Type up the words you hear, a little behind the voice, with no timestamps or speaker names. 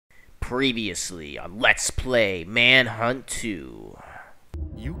Previously on Let's Play Manhunt 2.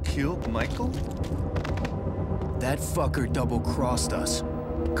 You killed Michael? That fucker double-crossed us.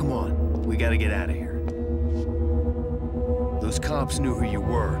 Come on, we gotta get out of here. Those cops knew who you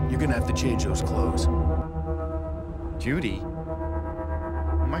were. You're gonna have to change those clothes. Judy?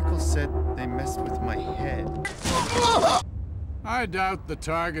 Michael said they messed with my head. I doubt the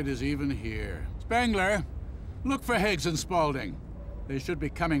target is even here. Spangler, look for Higgs and Spaulding. They should be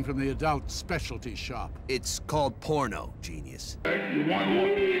coming from the adult specialty shop. It's called porno, genius.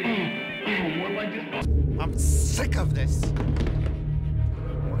 I'm sick of this.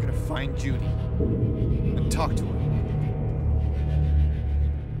 We're gonna find Judy and talk to her.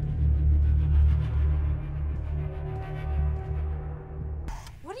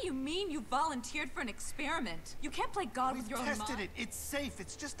 What do you mean you volunteered for an experiment? You can't play God with your own mind. We've tested it. It's safe.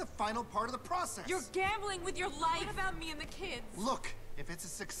 It's just the final part of the process. You're gambling with your life. What about me and the kids? Look, if it's a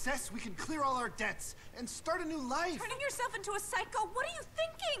success, we can clear all our debts and start a new life. Turning yourself into a psycho? What are you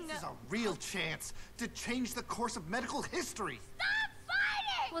thinking? This is a real chance to change the course of medical history. Stop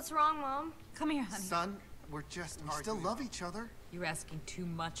fighting! What's wrong, Mom? Come here, honey. Son, we still love each other. You're asking too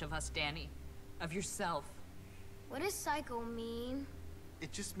much of us, Danny. Of yourself. What does psycho mean?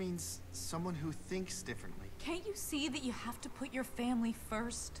 It just means someone who thinks differently. Can't you see that you have to put your family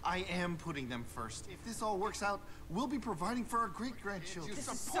first? I am putting them first. If this all works out, we'll be providing for our great-grandchildren.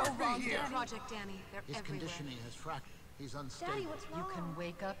 This is so wrong, Danny. Project Danny. They're His everywhere. conditioning has fractured. He's unstable. Daddy, what's wrong? You can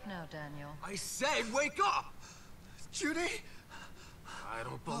wake up now, Daniel. I said wake up! Judy? I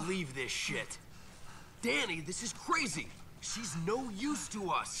don't believe this shit. Danny, this is crazy. She's no use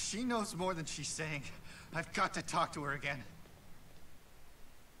to us. She knows more than she's saying. I've got to talk to her again.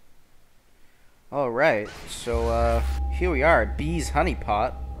 Alright, so here we are at Bee's Honey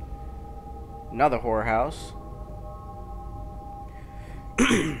Pot. Another whorehouse.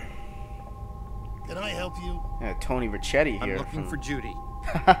 Can I help you? Yeah, Tony Ricchetti here. I'm looking for Judy.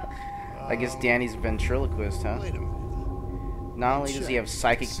 I guess Danny's a ventriloquist, huh? Wait a minute. Not only does he have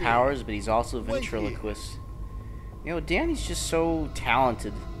psychic see. powers, but he's also a Wait here. ventriloquist. You know, Danny's just so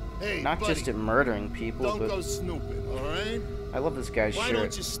talented. Hey, Not buddy, just at murdering people, don't but go snooping, all right? I love this guy's Why shirt.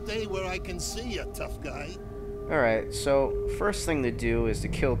 don't you stay where I can see you, tough guy? Alright, so first thing to do is to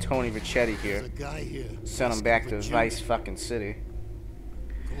kill Tony Ricchetti There's here. a guy here. Send him asking back for to Judy. Vice fucking City.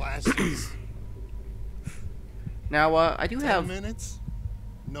 Glasses. Now, I do 10 have minutes?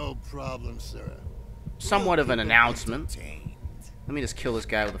 No problem, sir. somewhat of an Keep 'em announcement. entertained. Let me just kill this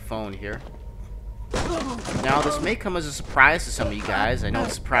guy with a phone here. Now, this may come as a surprise to some of you guys. I know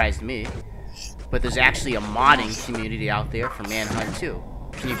it surprised me. But there's actually a modding community out there for Manhunt 2.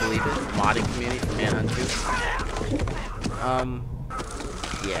 Can you believe it? A modding community for Manhunt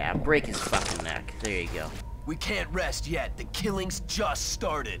 2. Yeah, break his fucking neck. There you go. We can't rest yet. The killing's just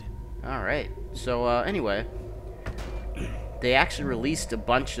started. Alright, so, anyway. They actually released a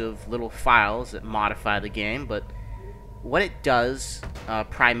bunch of little files that modify the game, but what it does,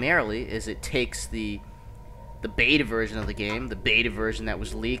 primarily, is it takes the beta version of the game, the beta version that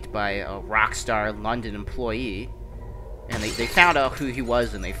was leaked by a Rockstar London employee, and they found out who he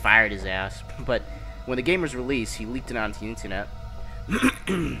was and they fired his ass. But when the game was released, he leaked it onto the internet.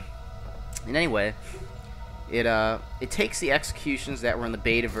 And anyway, it takes the executions that were in the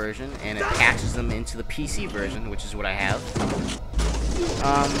beta version and it patches them into the PC version, which is what I have.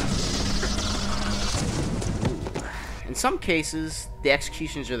 In some cases, the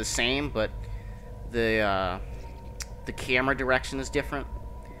executions are the same, but the camera direction is different.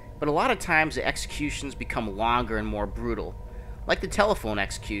 But a lot of times the executions become longer and more brutal. Like the telephone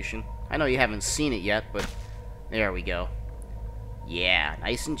execution. I know you haven't seen it yet, but there we go. Yeah,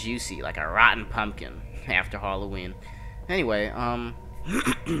 nice and juicy, like a rotten pumpkin after Halloween. Anyway,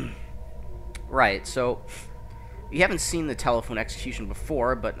 right, so you haven't seen the telephone execution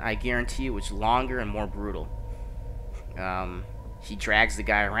before, but I guarantee you it's longer and more brutal. He drags the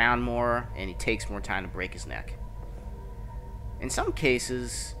guy around more, and he takes more time to break his neck. In some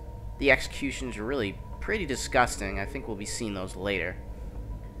cases, the executions are really pretty disgusting. I think we'll be seeing those later.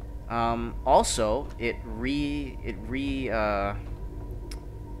 Also, it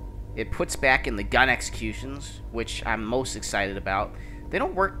puts back in the gun executions, which I'm most excited about. They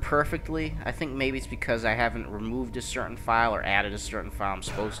don't work perfectly. I think maybe it's because I haven't removed a certain file or added a certain file I'm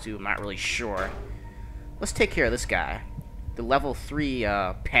supposed to. I'm not really sure. Let's take care of this guy. The level 3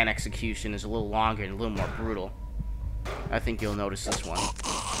 pen execution is a little longer and a little more brutal. I think you'll notice this one.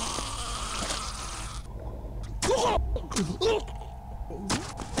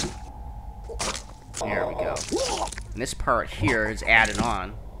 There we go. And this part here is added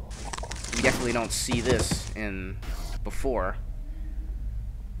on. You definitely don't see this in before.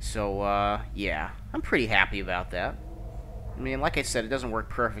 So, yeah, I'm pretty happy about that. I mean, like I said, it doesn't work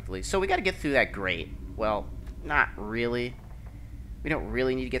perfectly. So we got to get through that grate. Well, not really. We don't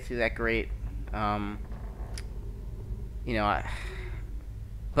really need to get through that grate. You know,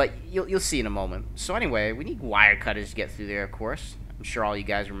 but you'll see in a moment. So anyway, we need wire cutters to get through there, of course. I'm sure all you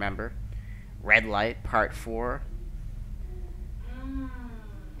guys remember. Red light, part 4.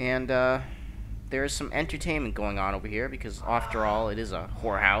 And, there is some entertainment going on over here, because after all, it is a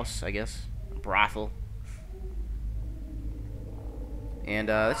whorehouse, I guess. A brothel. And,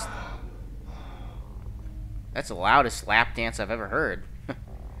 that's the loudest lap dance I've ever heard.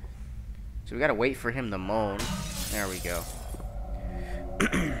 So we gotta wait for him to moan. There we go.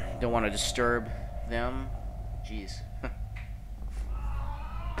 Don't want to disturb them. Jeez.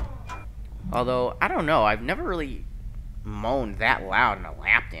 Although, I don't know. I've never really moaned that loud in a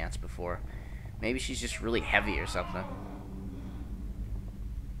lap dance before. Maybe she's just really heavy or something.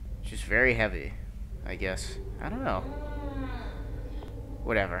 She's very heavy, I guess. I don't know.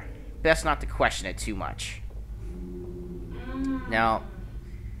 Whatever. Best not to question it too much. Now,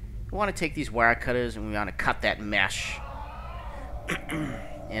 we want to take these wire cutters and we want to cut that mesh.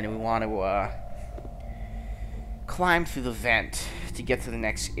 And we want to climb through the vent to get to the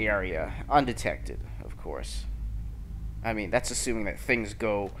next area. Undetected, of course. I mean, that's assuming that things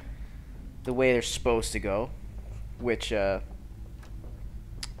go the way they're supposed to go. Which,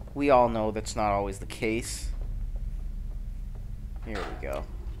 we all know that's not always the case. Here we go.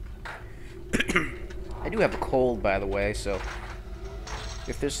 I do have a cold, by the way, so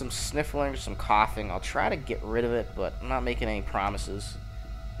if there's some sniffling or some coughing, I'll try to get rid of it, but I'm not making any promises.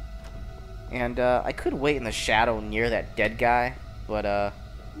 And I could wait in the shadow near that dead guy, but I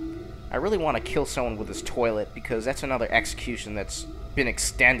really want to kill someone with this toilet, because that's another execution that's been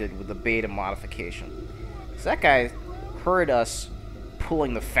extended with the beta modification. So that guy heard us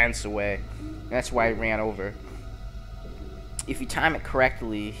pulling the fence away, and that's why he ran over. If you time it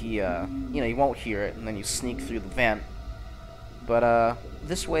correctly, he, you know, you won't hear it, and then you sneak through the vent. But,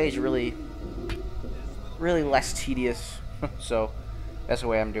 this way is really less tedious, so that's the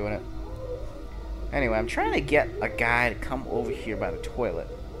way I'm doing it. Anyway, I'm trying to get a guy to come over here by the toilet.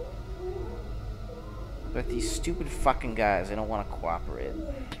 But these stupid fucking guys, they don't want to cooperate.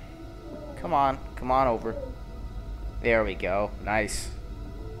 Come on over. There we go. Nice.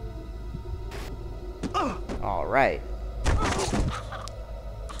 Alright.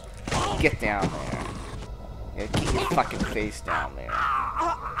 Get down there. Yeah, keep your fucking face down there.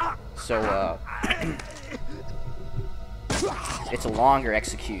 So, it's a longer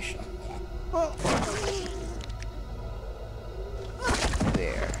execution.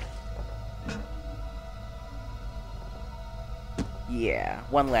 There. Yeah,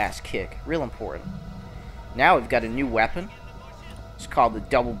 one last kick. Real important. Now we've got a new weapon. It's called the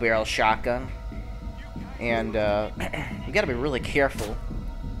double barrel shotgun. And, you gotta be really careful.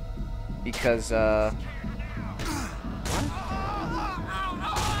 Because,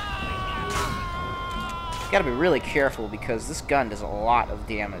 You gotta be really careful because this gun does a lot of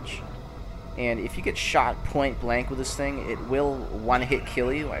damage. And if you get shot point blank with this thing, it will one-hit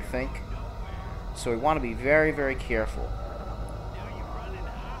kill you, I think. So we want to be very, very careful.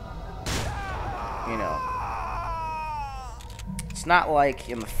 You know. It's not like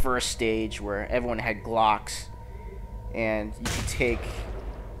in the first stage where everyone had Glocks and you could take,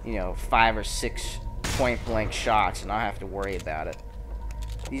 you know, 5 or 6 point blank shots and not have to worry about it.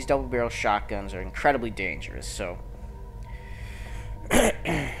 These double barrel shotguns are incredibly dangerous, so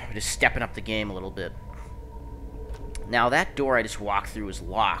just stepping up the game a little bit. Now that door I just walked through is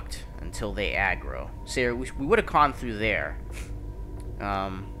locked until they aggro. So we would have gone through there.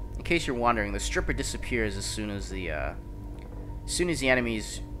 In case you're wondering, the stripper disappears as soon as the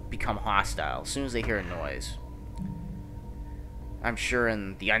enemies become hostile, as soon as they hear a noise. I'm sure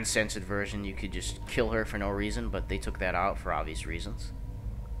in the uncensored version you could just kill her for no reason, but they took that out for obvious reasons.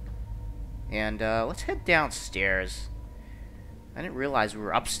 And let's head downstairs. I didn't realize we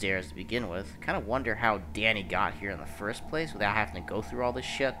were upstairs to begin with. Kind of wonder how Danny got here in the first place without having to go through all this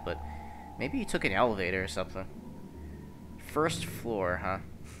shit, but maybe he took an elevator or something. First floor, huh?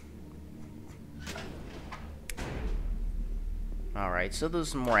 Alright, so there's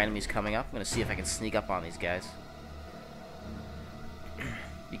some more enemies coming up. I'm going to see if I can sneak up on these guys.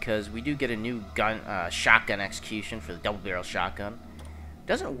 Because we do get a new gun, shotgun execution for the double barrel shotgun.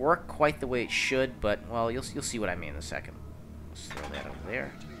 Doesn't work quite the way it should, but, well, you'll see what I mean in a second. Let's throw that over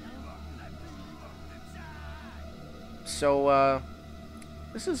there. So,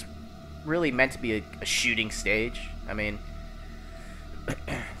 this is really meant to be a shooting stage. I mean,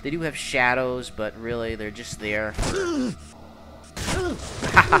 they do have shadows, but really, they're just there for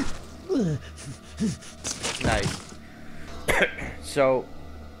Nice. So,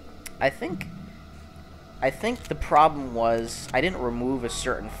 I think the problem was I didn't remove a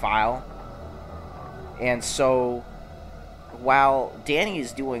certain file, and so while Danny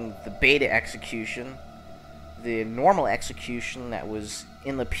is doing the beta execution, the normal execution that was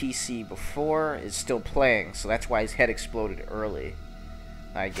in the PC before is still playing, so that's why his head exploded early,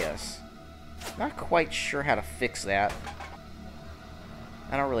 I guess. Not quite sure how to fix that.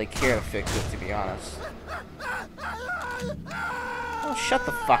 I don't really care to fix it, to be honest. Oh, shut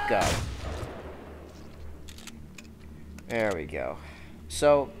the fuck up. There we go.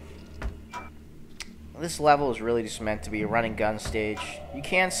 So, this level is really just meant to be a run and gun stage. You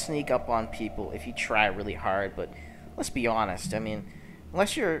can sneak up on people if you try really hard, but let's be honest. I mean,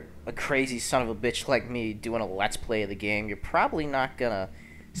 unless you're a crazy son of a bitch like me doing a let's play of the game, you're probably not gonna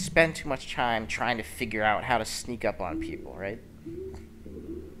spend too much time trying to figure out how to sneak up on people, right?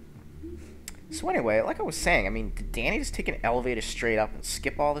 So anyway, like I was saying, I mean, did Danny just take an elevator straight up and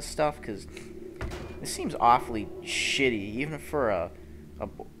skip all this stuff? Because this seems awfully shitty, even for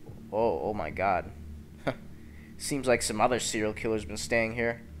oh my god. Seems like some other serial killer's been staying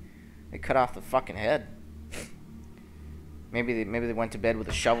here. They cut off the fucking head. Maybe they went to bed with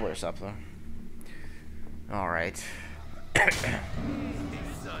a shovel or something. Alright. And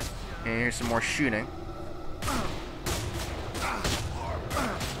here's some more shooting.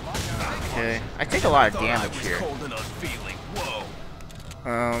 Okay, I take a lot of damage here.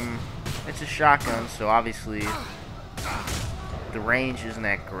 It's a shotgun, so obviously the range isn't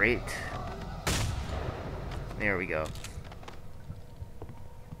that great. There we go.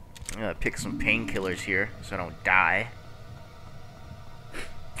 I'm gonna pick some painkillers here so I don't die.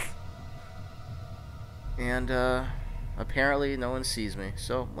 And apparently no one sees me,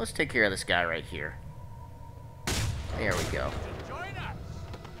 so let's take care of this guy right here. There we go.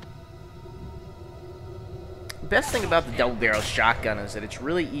 The best thing about the double barrel shotgun is that it's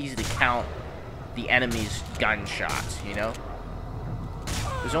really easy to count the enemy's gunshots, you know?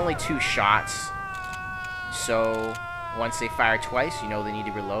 There's only 2 shots, so once they fire twice, you know they need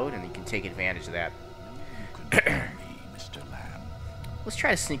to reload, and you can take advantage of that. Let's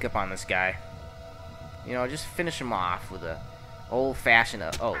try to sneak up on this guy. You know, just finish him off with a old-fashioned,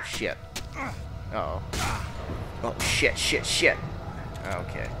 oh shit. Uh-oh. Oh shit.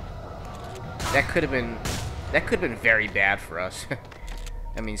 Okay. That could have been very bad for us.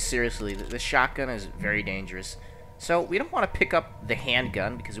 I mean, seriously, the shotgun is very dangerous. So, we don't want to pick up the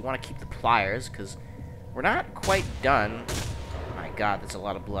handgun, because we want to keep the pliers, because we're not quite done. My god, that's a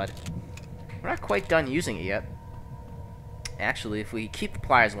lot of blood. We're not quite done using it yet. Actually, if we keep the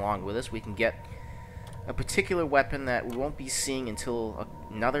pliers along with us, we can get a particular weapon that we won't be seeing until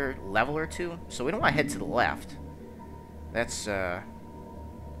another level or 2. So we don't want to head to the left. That's, what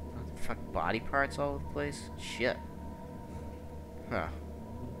the fuck, body parts all over the place? Shit. Huh.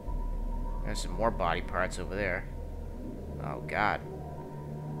 There's some more body parts over there. Oh, God.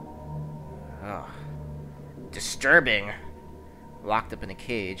 Oh. Disturbing. Locked up in a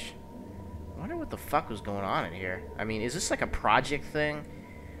cage. I wonder what the fuck was going on in here. I mean, is this like a project thing?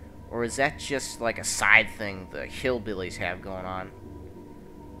 Or is that just like a side thing the hillbillies have going on?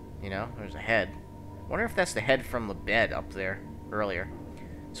 You know, there's a head. I wonder if that's the head from the bed up there earlier.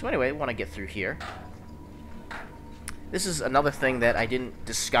 So anyway, we want to get through here. This is another thing that I didn't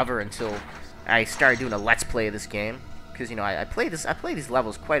discover until I started doing a let's play of this game. Because, you know, I play these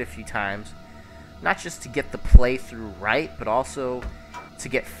levels quite a few times. Not just to get the playthrough right, but also to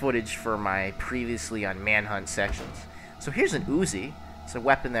get footage for my previously on Manhunt sections. So here's an Uzi. It's a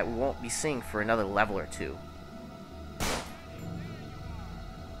weapon that we won't be seeing for another level or 2.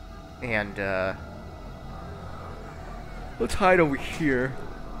 And, let's hide over here.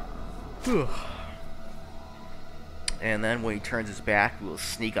 And then when he turns his back, we'll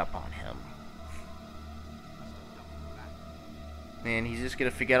sneak up on him. And he's just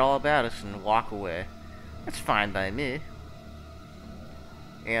gonna forget all about us and walk away. That's fine by me.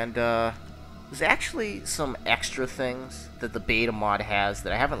 And, there's actually some extra things that the beta mod has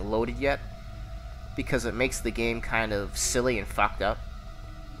that I haven't loaded yet because it makes the game kind of silly and fucked up.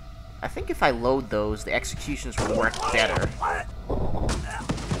 I think if I load those, the executions will work better.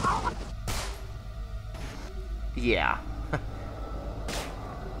 Yeah.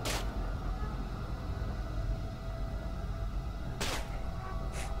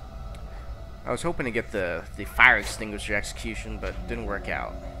 I was hoping to get the fire extinguisher execution, but it didn't work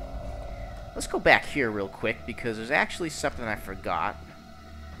out. Let's go back here real quick, because there's actually something I forgot.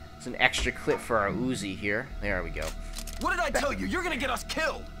 It's an extra clip for our Uzi here. There we go. What did I tell you? You're gonna get us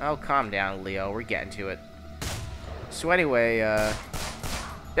killed! Oh, calm down, Leo. We're getting to it. So anyway,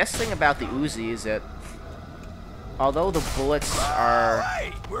 best thing about the Uzi is that although the bullets are...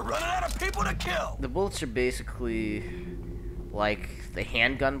 Right, we're running out of people to kill! The bullets are basically like the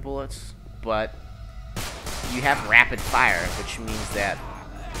handgun bullets, but you have rapid fire, which means that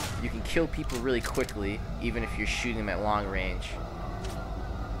you can kill people really quickly, even if you're shooting them at long range.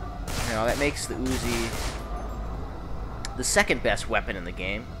 You know, that makes the Uzi the second best weapon in the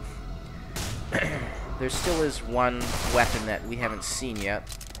game. There still is one weapon that we haven't seen yet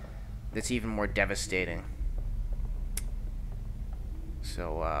that's even more devastating.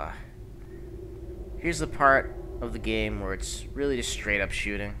 So, here's the part of the game where it's really just straight up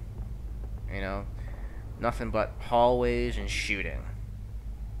shooting. You know, nothing but hallways and shooting.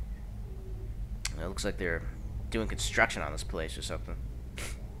 It looks like they're doing construction on this place or something.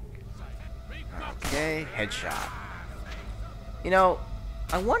 Okay, headshot. You know,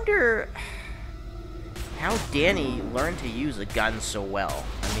 I wonder how Danny learned to use a gun so well.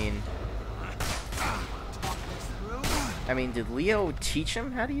 I mean, did Leo teach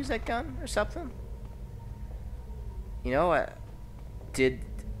him how to use that gun or something? You know, did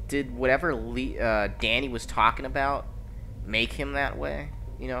whatever Danny was talking about make him that way?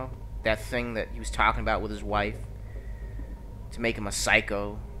 You know, that thing that he was talking about with his wife to make him a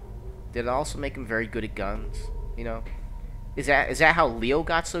psycho. Did it also make him very good at guns? You know, is that how Leo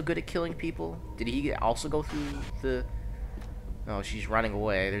got so good at killing people? Did he also go through the? Oh, she's running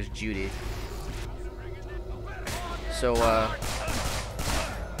away. There's Judy. So,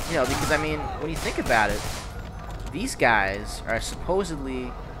 you know, because I mean, when you think about it, these guys are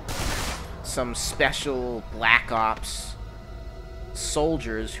supposedly some special black ops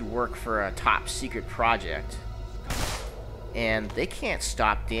soldiers who work for a top secret project, and they can't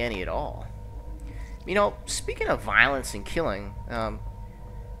stop Danny at all. You know, speaking of violence and killing,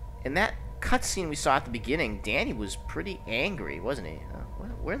 in that cutscene we saw at the beginning, Danny was pretty angry, wasn't he?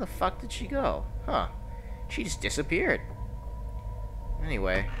 Where the fuck did she go? Huh. She just disappeared.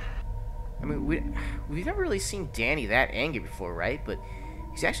 Anyway, I mean, we've never really seen Danny that angry before, right? But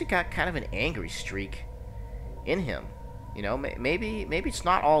he's actually got kind of an angry streak in him. You know, maybe it's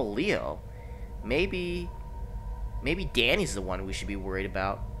not all Leo. Maybe Danny's the one we should be worried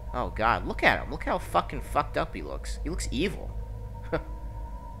about. Oh God, look at him. Look how fucking fucked up he looks. He looks evil.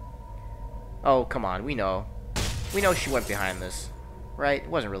 Oh, come on. We know she went behind this, right? It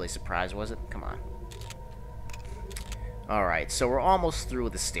wasn't really a surprise, was it? Come on. Alright, so we're almost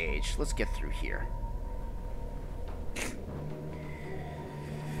through the stage. Let's get through here.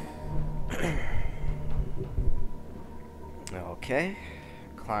 Okay.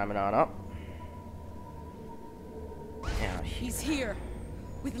 Climbing on up. Down here. He's here.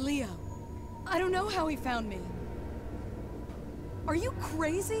 With Leo. I don't know how he found me. Are you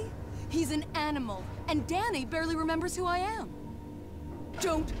crazy? He's an animal, and Danny barely remembers who I am.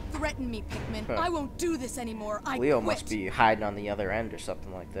 Don't threaten me, Pikmin. Huh. I won't do this anymore. I Leo quit. must be hiding on the other end or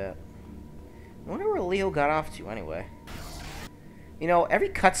something like that. I wonder where Leo got off to anyway. You know, every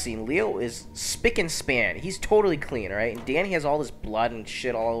cutscene, Leo is spick and span. He's totally clean, right? And Danny has all this blood and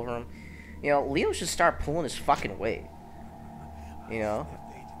shit all over him. You know, Leo should start pulling his fucking weight. You know?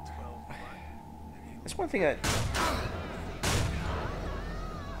 That's one thing that...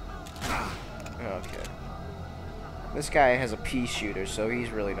 Okay. This guy has a pea shooter, so he's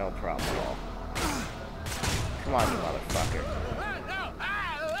really no problem at all. Come on, you motherfucker.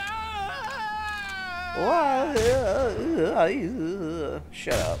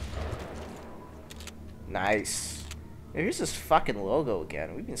 Shut up. Nice. Here's this fucking logo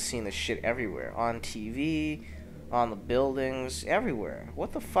again. We've been seeing this shit everywhere. On TV, on the buildings, everywhere.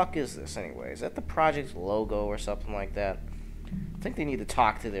 What the fuck is this anyway? Is that the project's logo or something like that? I think they need to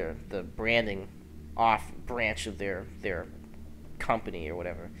talk to the branding off branch of their company or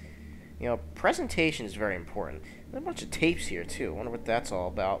whatever. You know, presentation is very important. There's a bunch of tapes here too. I wonder what that's all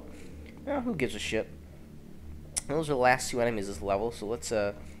about. Who gives a shit? Those are the last two enemies this level, so let's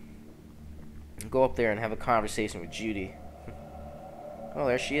go up there and have a conversation with Judy. Oh,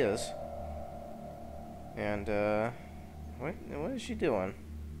 there she is. And what is she doing?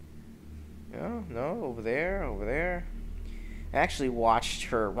 No, over there. I actually watched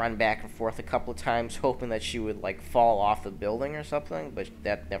her run back and forth a couple of times, hoping that she would, like, fall off the building or something, but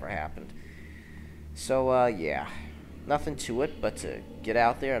that never happened. So, yeah. Nothing to it but to get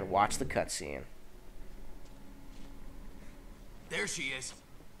out there and watch the cutscene. There she is.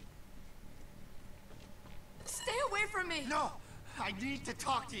 Stay away from me! No! I need to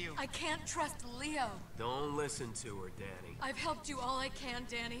talk to you! I can't trust Leo. Don't listen to her, Danny. I've helped you all I can,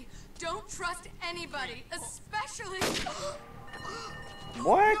 Danny. Don't trust anybody, especially...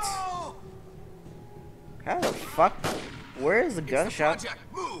 What? No! How the fuck? Where is the gunshot? Project,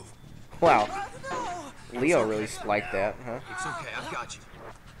 move! Wow. Leo really liked that, huh? It's okay, I've got you.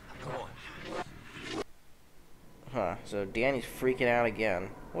 Come on. Huh, so Danny's freaking out again.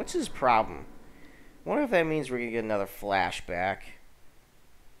 What's his problem? Wonder if that means we're gonna get another flashback.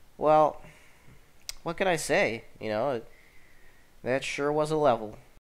 Well, what can I say? You know, that sure was a level.